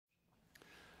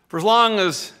For as long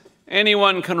as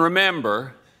anyone can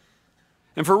remember,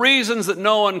 and for reasons that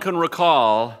no one can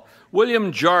recall,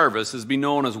 William Jarvis has been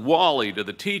known as Wally to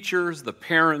the teachers, the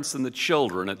parents, and the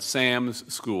children at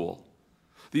Sam's school.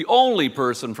 The only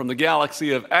person from the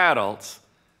galaxy of adults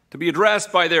to be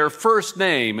addressed by their first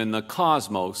name in the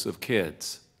cosmos of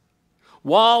kids.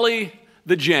 Wally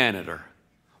the janitor,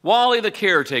 Wally the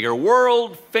caretaker,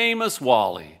 world-famous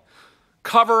Wally,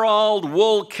 coveralled,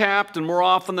 wool-capped, and more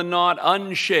often than not,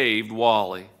 unshaved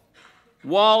Wally.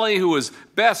 Wally, who is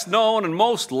best known and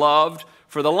most loved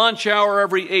for the lunch hour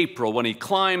every April when he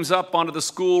climbs up onto the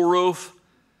school roof,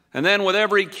 and then with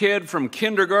every kid from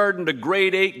kindergarten to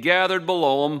grade 8 gathered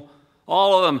below him,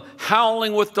 all of them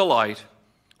howling with delight,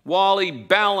 Wally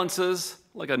balances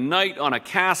like a knight on a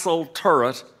castle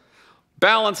turret,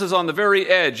 balances on the very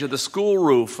edge of the school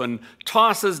roof and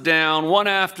tosses down, one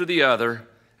after the other,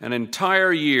 an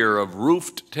entire year of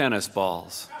roofed tennis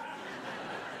balls.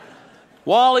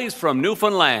 Wally's from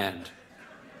Newfoundland.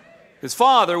 His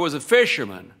father was a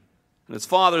fisherman, and his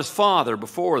father's father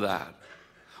before that.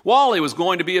 Wally was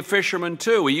going to be a fisherman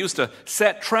too. He used to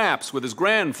set traps with his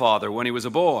grandfather when he was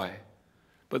a boy.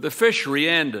 But the fishery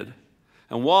ended,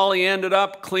 and Wally ended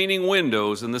up cleaning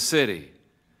windows in the city,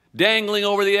 dangling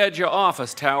over the edge of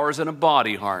office towers in a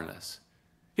body harness.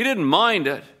 He didn't mind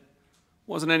it.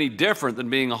 Wasn't any different than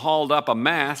being hauled up a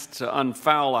mast to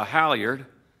unfoul a halyard.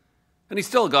 And he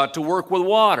still got to work with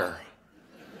water.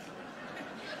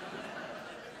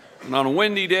 And on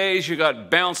windy days, you got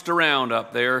bounced around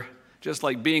up there, just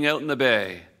like being out in the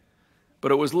bay.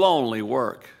 But it was lonely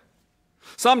work.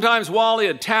 Sometimes Wally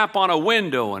would tap on a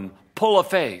window and pull a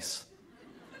face.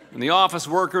 And the office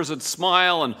workers would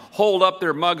smile and hold up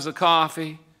their mugs of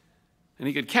coffee. And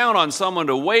he could count on someone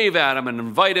to wave at him and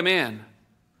invite him in.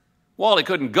 Wally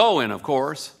couldn't go in, of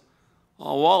course.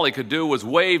 All Wally could do was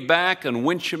wave back and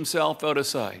winch himself out of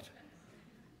sight.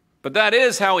 But that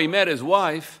is how he met his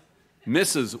wife,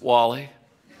 Mrs. Wally.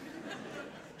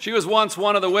 She was once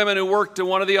one of the women who worked in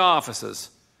one of the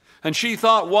offices. And she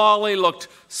thought Wally looked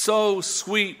so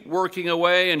sweet working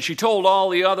away, and she told all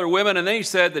the other women, and they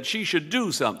said that she should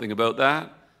do something about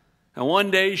that. And one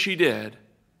day she did.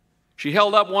 She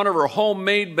held up one of her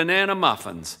homemade banana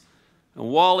muffins, and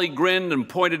Wally grinned and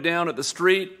pointed down at the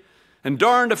street, and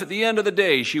darned if at the end of the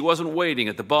day she wasn't waiting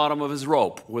at the bottom of his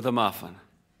rope with a muffin.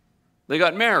 They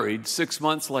got married 6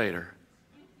 months later.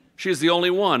 She's the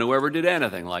only one who ever did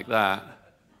anything like that.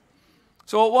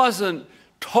 So it wasn't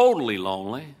totally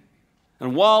lonely.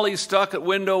 And Wally stuck at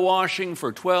window washing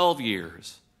for 12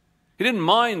 years. He didn't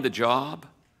mind the job,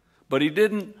 but he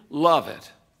didn't love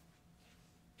it.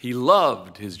 He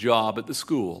loved his job at the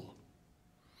school.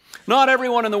 Not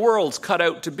everyone in the world's cut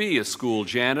out to be a school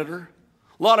janitor.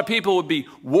 A lot of people would be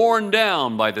worn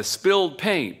down by the spilled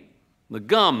paint, the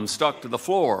gum stuck to the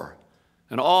floor,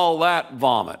 and all that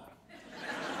vomit.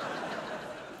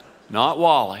 Not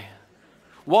Wally.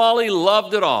 Wally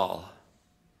loved it all.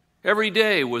 Every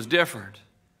day was different.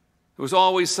 There was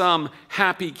always some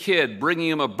happy kid bringing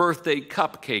him a birthday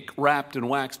cupcake wrapped in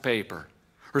wax paper,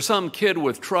 or some kid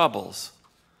with troubles.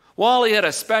 Wally had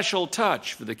a special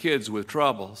touch for the kids with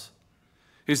troubles.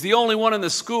 He's the only one in the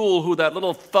school who that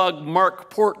little thug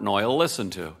Mark Portnoy will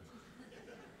listen to.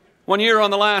 One year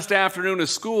on the last afternoon of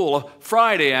school, a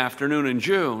Friday afternoon in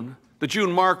June, the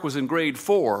June Mark was in grade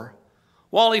 4,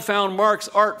 Wally found Mark's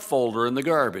art folder in the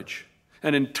garbage,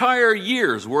 an entire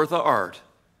year's worth of art.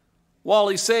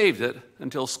 Wally saved it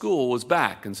until school was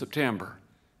back in September.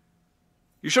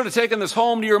 "You should have taken this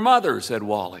home to your mother," said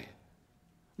Wally.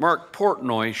 Mark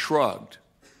Portnoy shrugged.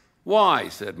 "Why?"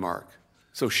 said Mark.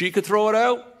 "So she could throw it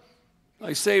out?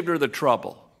 I saved her the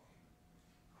trouble."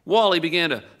 Wally began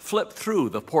to flip through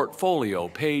the portfolio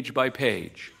page by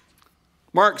page.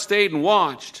 Mark stayed and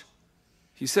watched.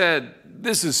 He said,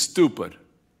 "This is stupid,"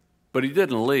 but he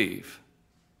didn't leave.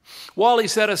 Wally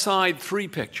set aside 3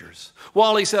 pictures.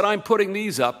 Wally said, "I'm putting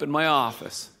these up in my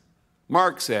office."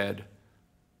 Mark said,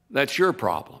 "That's your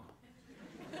problem."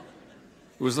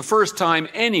 It was the first time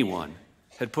anyone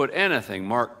had put anything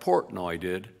Mark Portnoy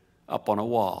did up on a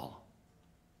wall.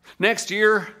 Next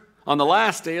year, on the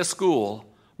last day of school,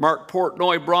 Mark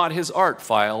Portnoy brought his art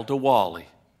file to Wally.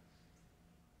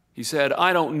 He said,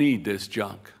 "I don't need this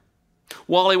junk."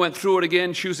 Wally went through it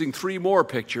again, choosing 3 more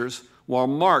pictures, while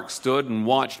Mark stood and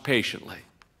watched patiently.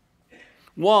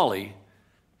 Wally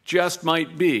just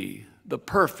might be the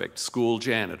perfect school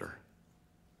janitor.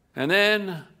 And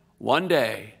then, one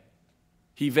day,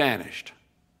 he vanished.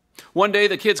 One day,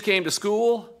 the kids came to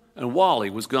school, and Wally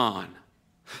was gone.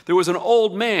 There was an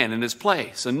old man in his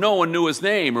place, and no one knew his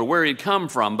name or where he'd come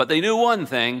from, but they knew one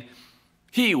thing: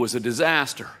 he was a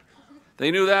disaster. They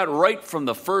knew that right from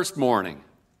the first morning.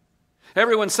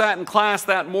 Everyone sat in class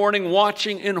that morning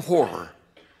watching in horror.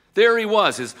 There he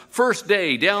was, his first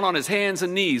day, down on his hands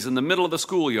and knees in the middle of the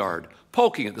schoolyard,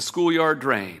 poking at the schoolyard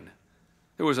drain.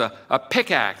 There was a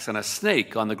pickaxe and a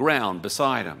snake on the ground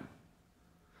beside him.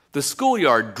 The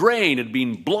schoolyard drain had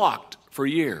been blocked for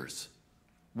years.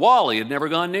 Wally had never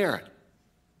gone near it.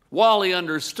 Wally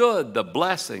understood the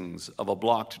blessings of a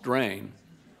blocked drain.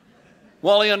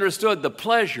 Wally understood the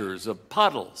pleasures of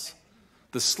puddles,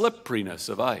 the slipperiness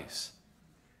of ice.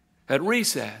 At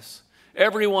recess,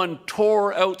 everyone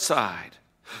tore outside.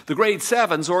 The grade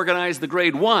 7s organized the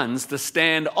grade 1s to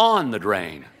stand on the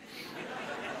drain.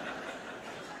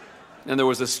 And there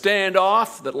was a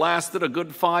standoff that lasted a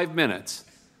good 5 minutes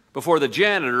before the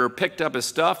janitor picked up his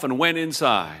stuff and went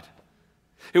inside.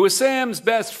 It was Sam's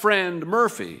best friend,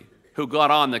 Murphy, who got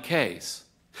on the case.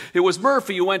 It was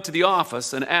Murphy who went to the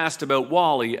office and asked about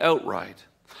Wally outright.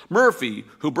 Murphy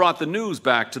who brought the news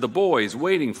back to the boys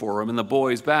waiting for him in the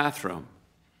boys' bathroom.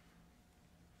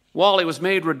 Wally was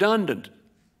made redundant,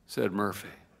 said Murphy.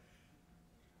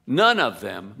 None of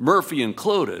them, Murphy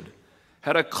included,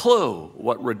 had a clue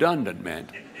what redundant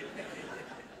meant.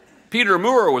 Peter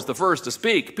Moore was the first to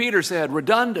speak. Peter said,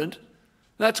 "Redundant?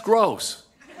 That's gross."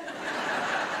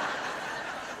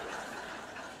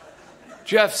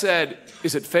 Jeff said,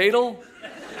 "Is it fatal?"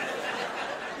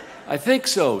 "I think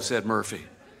so," said Murphy.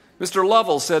 Mr.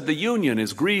 Lovell said the union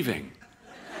is grieving.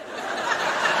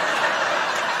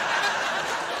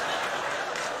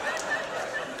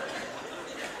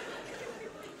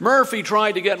 Murphy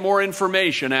tried to get more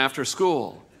information after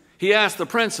school. He asked the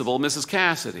principal, Mrs.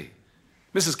 Cassidy.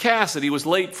 Mrs. Cassidy was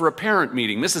late for a parent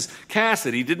meeting. Mrs.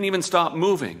 Cassidy didn't even stop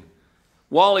moving.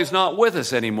 "Wally's not with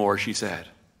us anymore," she said.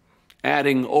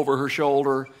 Adding over her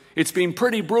shoulder, "It's been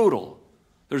pretty brutal.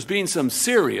 There's been some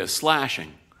serious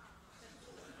slashing."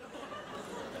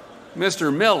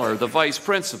 Mr. Miller, the vice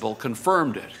principal,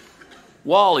 confirmed it.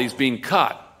 "Wally's been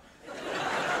cut."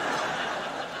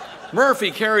 Murphy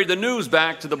carried the news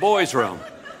back to the boys' room.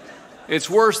 "It's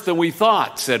worse than we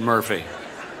thought," said Murphy.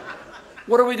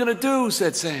 "What are we going to do?"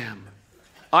 said Sam.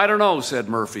 "I don't know," said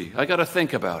Murphy. "I got to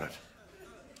think about it."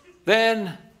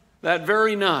 Then, that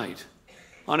very night,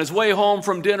 on his way home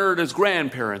from dinner at his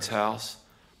grandparents' house,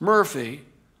 Murphy,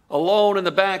 alone in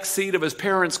the back seat of his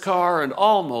parents' car and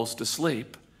almost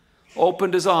asleep,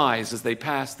 opened his eyes as they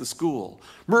passed the school.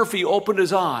 Murphy opened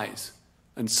his eyes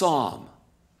and saw him.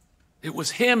 "It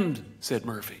was him," said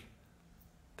Murphy.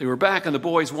 They were back in the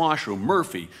boys' washroom,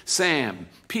 Murphy, Sam,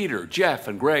 Peter, Jeff,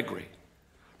 and Gregory.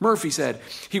 Murphy said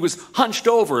he was hunched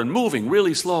over and moving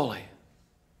really slowly.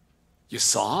 "You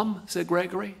saw him?" said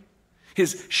Gregory.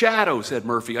 "His shadow," said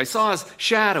Murphy. "I saw his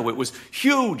shadow. It was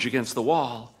huge against the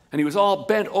wall, and he was all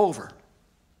bent over."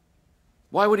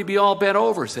 "Why would he be all bent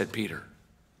over?" said Peter.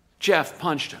 Jeff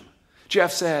punched him.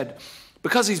 Jeff said,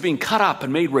 "Because he's been cut up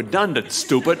and made redundant,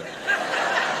 stupid."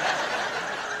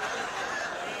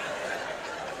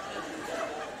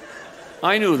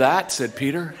 "I knew that," said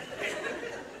Peter.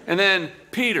 And then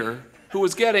Peter, who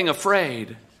was getting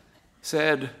afraid,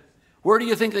 said, "Where do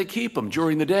you think they keep him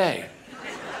during the day?"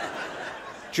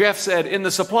 Jeff said, "In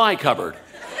the supply cupboard,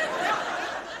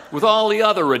 with all the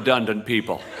other redundant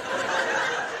people."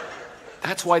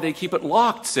 "That's why they keep it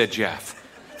locked," said Jeff.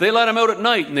 "They let him out at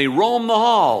night and they roam the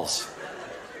halls."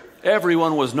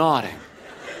 Everyone was nodding,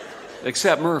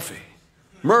 except Murphy.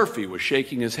 Murphy was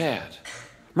shaking his head.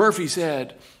 Murphy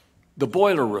said, "The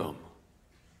boiler room."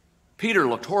 Peter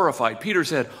looked horrified. Peter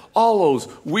said, "All those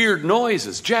weird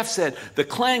noises." Jeff said, "The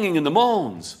clanging and the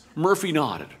moans." Murphy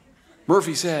nodded.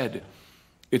 Murphy said,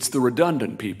 "It's the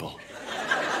redundant people."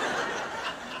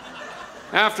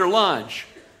 After lunch,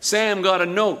 Sam got a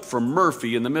note from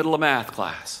Murphy in the middle of math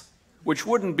class, which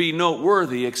wouldn't be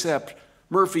noteworthy except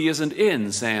Murphy isn't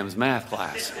in Sam's math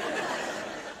class.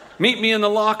 "Meet me in the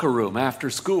locker room after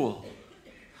school."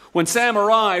 When Sam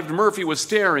arrived, Murphy was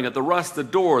staring at the rusted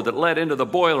door that led into the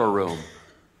boiler room.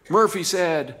 Murphy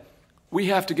said, "We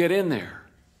have to get in there."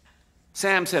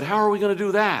 Sam said, "How are we going to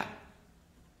do that?"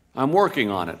 "I'm working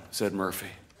on it," said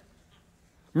Murphy.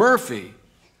 Murphy,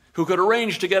 who could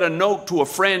arrange to get a note to a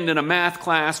friend in a math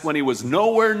class when he was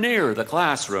nowhere near the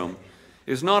classroom,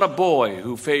 is not a boy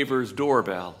who favors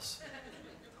doorbells.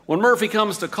 When Murphy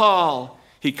comes to call,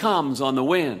 he comes on the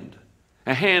wind.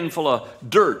 A handful of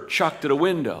dirt chucked at a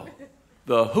window,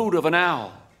 the hoot of an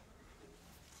owl.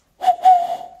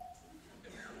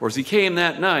 Or as he came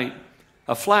that night,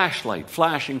 a flashlight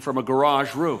flashing from a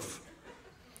garage roof.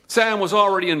 Sam was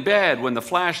already in bed when the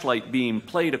flashlight beam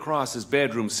played across his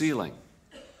bedroom ceiling.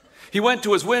 He went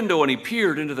to his window and he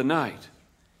peered into the night.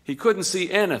 He couldn't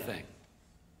see anything,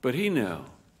 but he knew.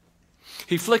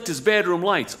 He flicked his bedroom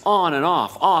lights on and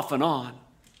off and on.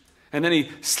 And then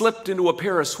he slipped into a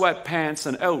pair of sweatpants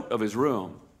and out of his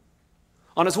room.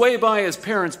 On his way by his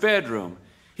parents' bedroom,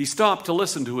 he stopped to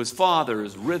listen to his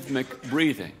father's rhythmic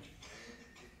breathing.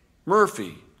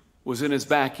 Murphy was in his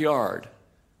backyard,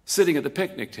 sitting at the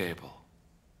picnic table.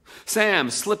 Sam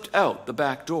slipped out the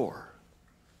back door.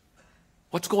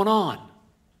 "What's going on?"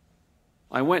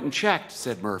 "I went and checked,"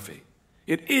 said Murphy.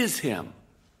 "It is him.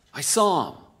 I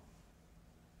saw him."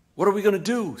 "What are we going to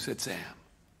do?" said Sam.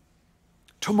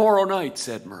 "Tomorrow night,"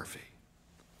 said Murphy.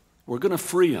 "We're going to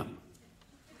free him."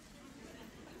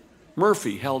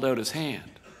 Murphy held out his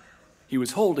hand. He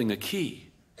was holding a key.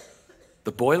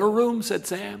 "The boiler room?" said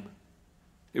Sam.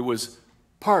 It was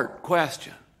part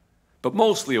question, but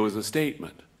mostly it was a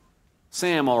statement.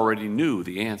 Sam already knew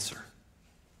the answer.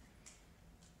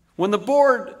 When the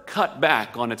board cut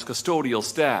back on its custodial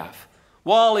staff,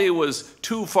 Wally was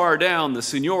too far down the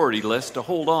seniority list to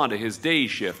hold on to his day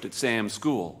shift at Sam's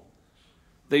school.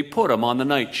 They put him on the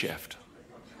night shift.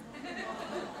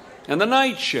 And the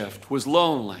night shift was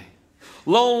lonely,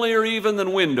 lonelier even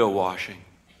than window washing.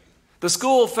 The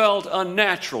school felt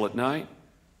unnatural at night,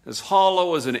 as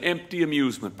hollow as an empty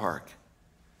amusement park.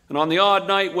 And on the odd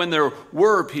night when there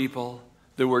were people,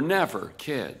 there were never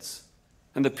kids.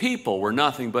 And the people were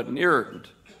nothing but an irritant.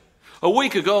 A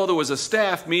week ago, there was a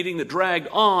staff meeting that dragged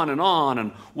on,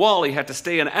 and Wally had to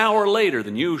stay an hour later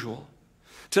than usual.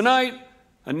 Tonight,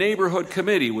 a neighborhood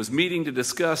committee was meeting to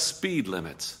discuss speed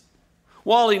limits.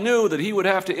 Wally knew that he would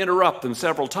have to interrupt them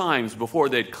several times before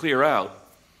they'd clear out,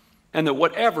 and that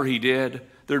whatever he did,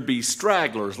 there'd be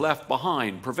stragglers left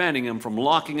behind, preventing him from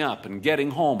locking up and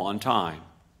getting home on time.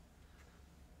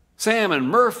 Sam and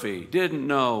Murphy didn't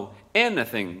know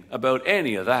anything about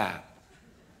any of that.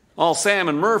 All Sam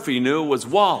and Murphy knew was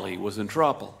Wally was in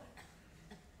trouble.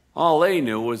 All they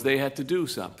knew was they had to do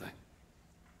something.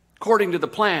 According to the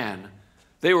plan,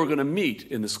 they were going to meet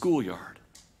in the schoolyard,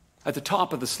 at the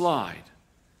top of the slide,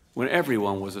 when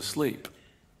everyone was asleep.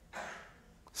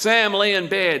 Sam lay in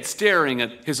bed staring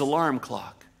at his alarm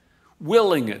clock,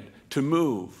 willing it to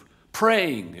move,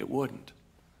 praying it wouldn't,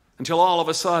 until all of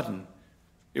a sudden,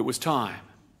 it was time.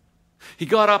 He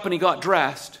got up and he got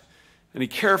dressed, and he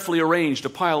carefully arranged a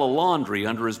pile of laundry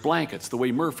under his blankets the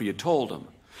way Murphy had told him,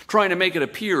 trying to make it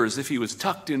appear as if he was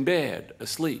tucked in bed,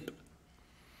 asleep.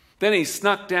 Then he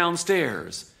snuck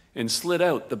downstairs and slid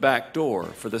out the back door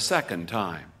for the second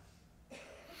time.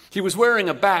 He was wearing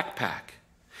a backpack.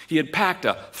 He had packed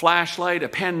a flashlight, a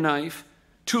penknife,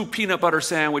 2 peanut butter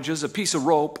sandwiches, a piece of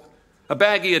rope, a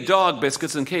baggie of dog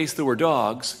biscuits in case there were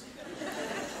dogs,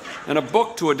 and a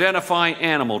book to identify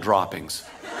animal droppings.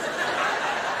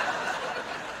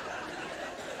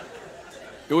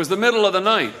 It was the middle of the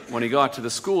night when he got to the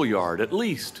schoolyard, at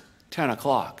least 10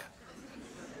 o'clock.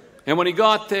 And when he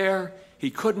got there,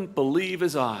 he couldn't believe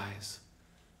his eyes.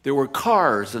 There were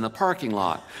cars in the parking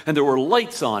lot, and there were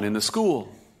lights on in the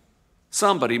school.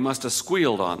 Somebody must have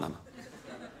squealed on them.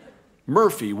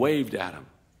 Murphy waved at him.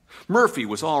 Murphy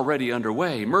was already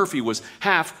underway. Murphy was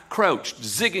half crouched,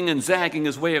 zigging and zagging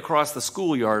his way across the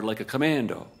schoolyard like a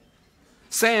commando.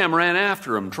 Sam ran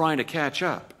after him, trying to catch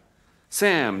up.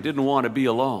 Sam didn't want to be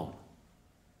alone.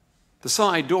 The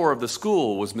side door of the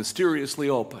school was mysteriously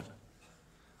open.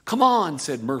 "Come on,"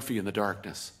 said Murphy in the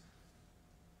darkness.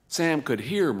 Sam could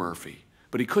hear Murphy,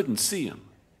 but he couldn't see him.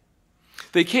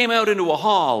 They came out into a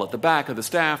hall at the back of the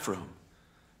staff room.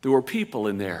 There were people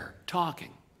in there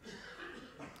talking.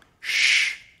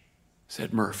 "Shh,"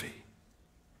 said Murphy.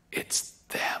 "It's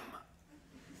them."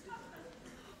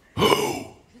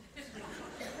 "Who?"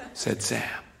 said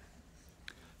Sam.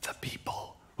 "The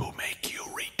people who make you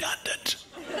redundant."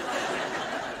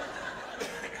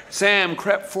 Sam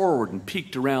crept forward and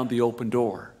peeked around the open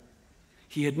door.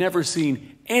 He had never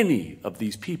seen any of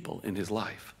these people in his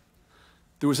life.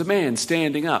 There was a man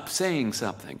standing up, saying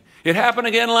something. "It happened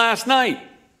again last night,"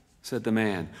 said the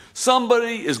man.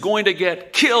 "Somebody is going to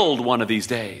get killed one of these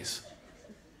days."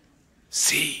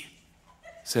 "See,"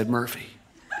 said Murphy.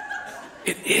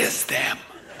 "It is them.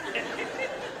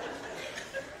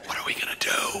 What are we going to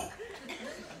do?"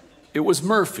 It was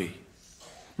Murphy.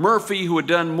 Murphy, who had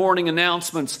done morning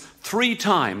announcements 3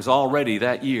 times already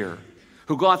that year,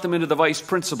 who got them into the vice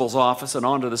principal's office and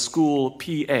onto the school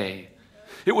PA.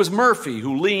 It was Murphy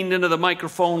who leaned into the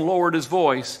microphone, lowered his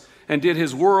voice, and did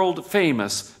his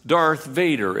world-famous Darth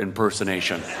Vader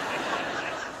impersonation.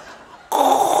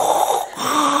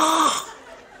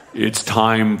 "It's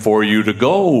time for you to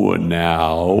go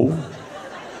now.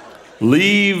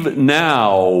 Leave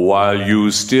now while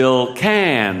you still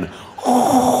can."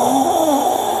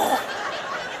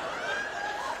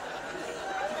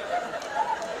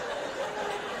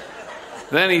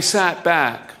 Then he sat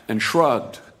back and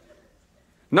shrugged.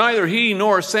 Neither he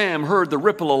nor Sam heard the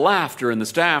ripple of laughter in the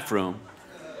staff room,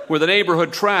 where the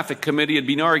neighborhood traffic committee had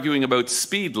been arguing about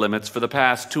speed limits for the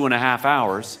past 2.5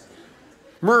 hours.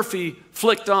 Murphy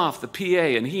flicked off the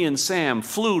PA and he and Sam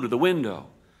flew to the window.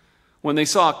 When they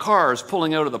saw cars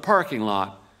pulling out of the parking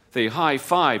lot, they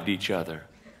high-fived each other.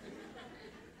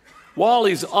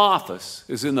 Wally's office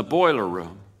is in the boiler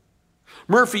room.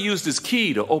 Murphy used his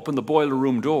key to open the boiler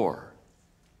room door.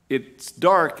 It's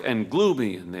dark and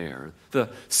gloomy in there. The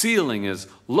ceiling is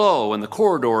low and the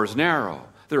corridor is narrow.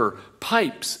 There are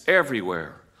pipes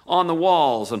everywhere, on the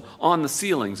walls and on the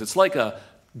ceilings. It's like a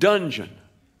dungeon.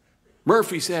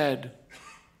 Murphy said,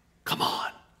 "Come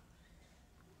on."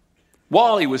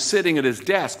 Wally was sitting at his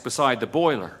desk beside the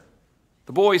boiler.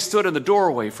 The boys stood in the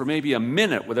doorway for maybe a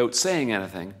minute without saying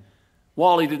anything.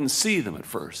 Wally didn't see them at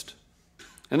first.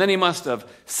 And then he must have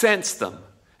sensed them.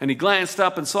 And he glanced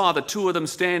up and saw the two of them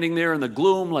standing there in the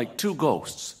gloom like two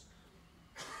ghosts.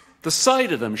 The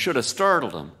sight of them should have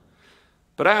startled him.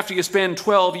 But after you spend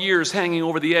 12 years hanging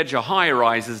over the edge of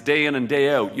high-rises day in and day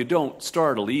out, you don't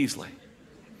startle easily.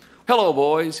 "Hello,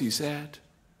 boys," he said.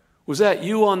 "Was that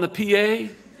you on the PA?"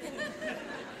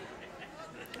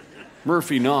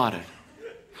 Murphy nodded.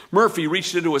 Murphy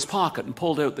reached into his pocket and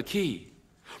pulled out the key.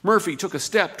 Murphy took a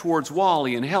step towards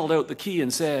Wally and held out the key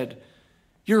and said,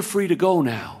 "You're free to go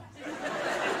now."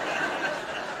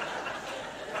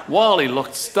 Wally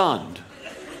looked stunned.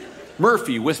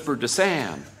 Murphy whispered to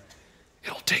Sam,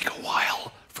 "It'll take a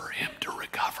while for him to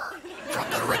recover from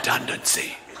the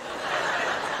redundancy."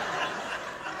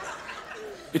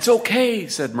 "It's okay,"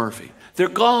 said Murphy. "They're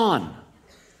gone."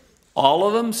 "All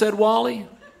of them?" said Wally.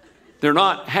 "They're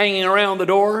not hanging around the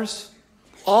doors?"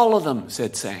 "All of them,"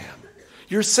 said Sam.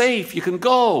 "You're safe. You can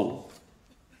go."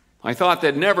 "I thought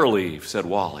they'd never leave," said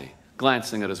Wally,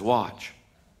 glancing at his watch.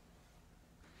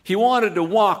 He wanted to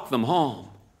walk them home,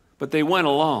 but they went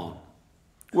alone.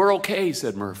 "We're okay,"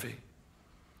 said Murphy.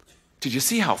 "Did you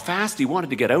see how fast he wanted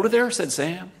to get out of there?" said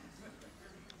Sam.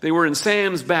 They were in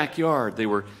Sam's backyard. They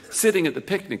were sitting at the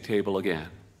picnic table again.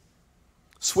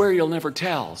 "Swear you'll never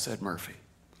tell," said Murphy.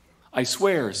 "I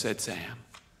swear," said Sam.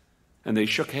 And they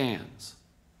shook hands.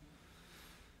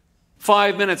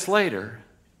 5 minutes later,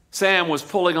 Sam was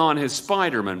pulling on his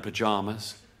Spider-Man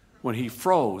pajamas when he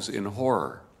froze in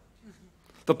horror.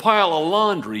 The pile of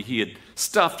laundry he had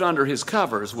stuffed under his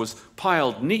covers was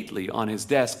piled neatly on his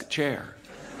desk chair.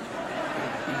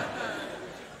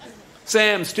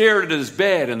 Sam stared at his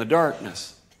bed in the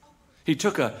darkness. He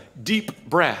took a deep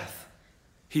breath.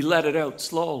 He let it out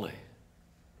slowly.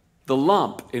 The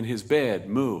lump in his bed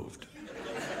moved.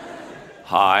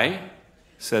 "Hi,"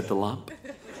 said the lump.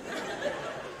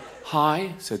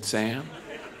 "Hi," said Sam.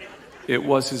 It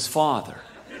was his father.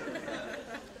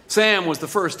 Sam was the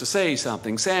first to say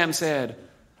something. Sam said,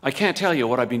 "I can't tell you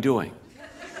what I've been doing."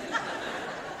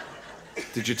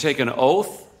 "Did you take an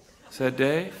oath?" said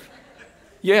Dave.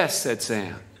 "Yes," said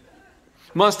Sam.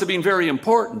 "Must have been very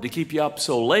important to keep you up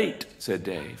so late," said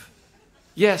Dave.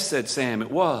 "Yes," said Sam, "it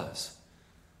was."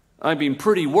 "I've been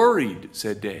pretty worried,"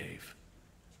 said Dave.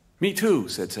 "Me too,"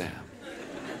 said Sam.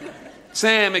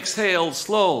 Sam exhaled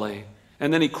slowly,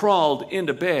 and then he crawled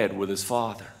into bed with his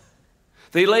father.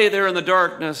 They lay there in the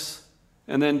darkness,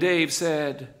 and then Dave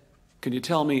said, "Can you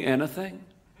tell me anything?"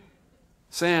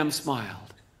 Sam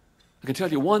smiled. "I can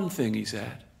tell you one thing," he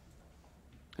said.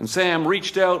 And Sam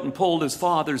reached out and pulled his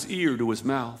father's ear to his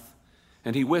mouth,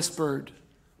 and he whispered,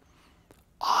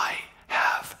 "I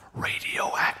have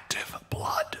radioactive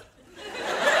blood."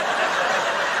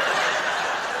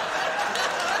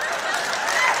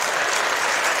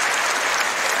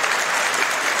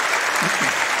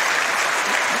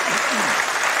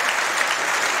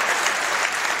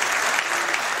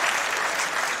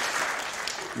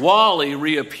 Wally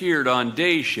reappeared on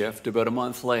day shift about a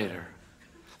month later.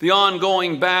 The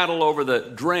ongoing battle over the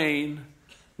drain,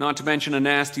 not to mention a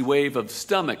nasty wave of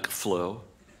stomach flu,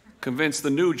 convinced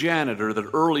the new janitor that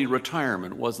early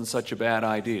retirement wasn't such a bad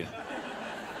idea.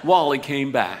 Wally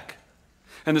came back,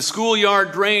 and the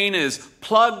schoolyard drain is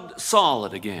plugged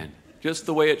solid again, just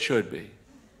the way it should be.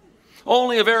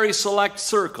 Only a very select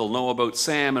circle know about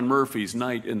Sam and Murphy's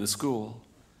night in the school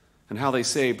and how they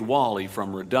saved Wally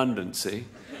from redundancy.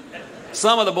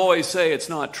 Some of the boys say it's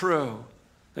not true.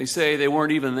 They say they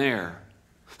weren't even there.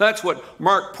 That's what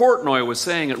Mark Portnoy was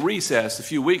saying at recess a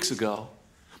few weeks ago.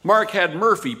 Mark had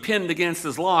Murphy pinned against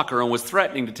his locker and was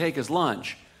threatening to take his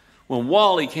lunch when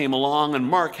Wally came along and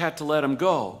Mark had to let him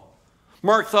go.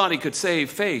 Mark thought he could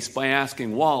save face by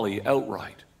asking Wally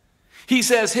outright. He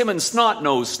says him and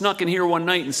Snotnose snuck in here one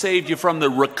night and saved you from the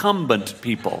recumbent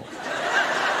people.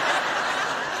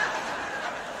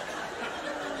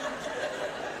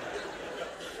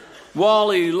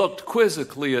 Wally looked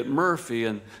quizzically at Murphy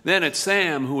and then at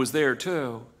Sam, who was there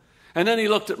too. And then he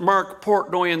looked at Mark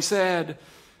Portnoy and said,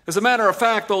 as a matter of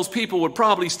fact, those people would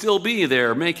probably still be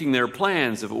there making their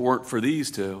plans if it weren't for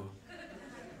these two.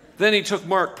 Then he took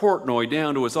Mark Portnoy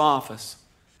down to his office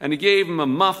and he gave him a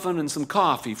muffin and some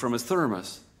coffee from his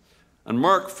thermos. And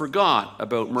Mark forgot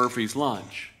about Murphy's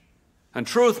lunch. And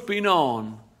truth be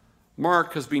known,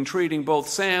 Mark has been treating both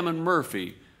Sam and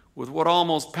Murphy with what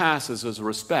almost passes as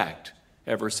respect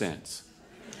ever since.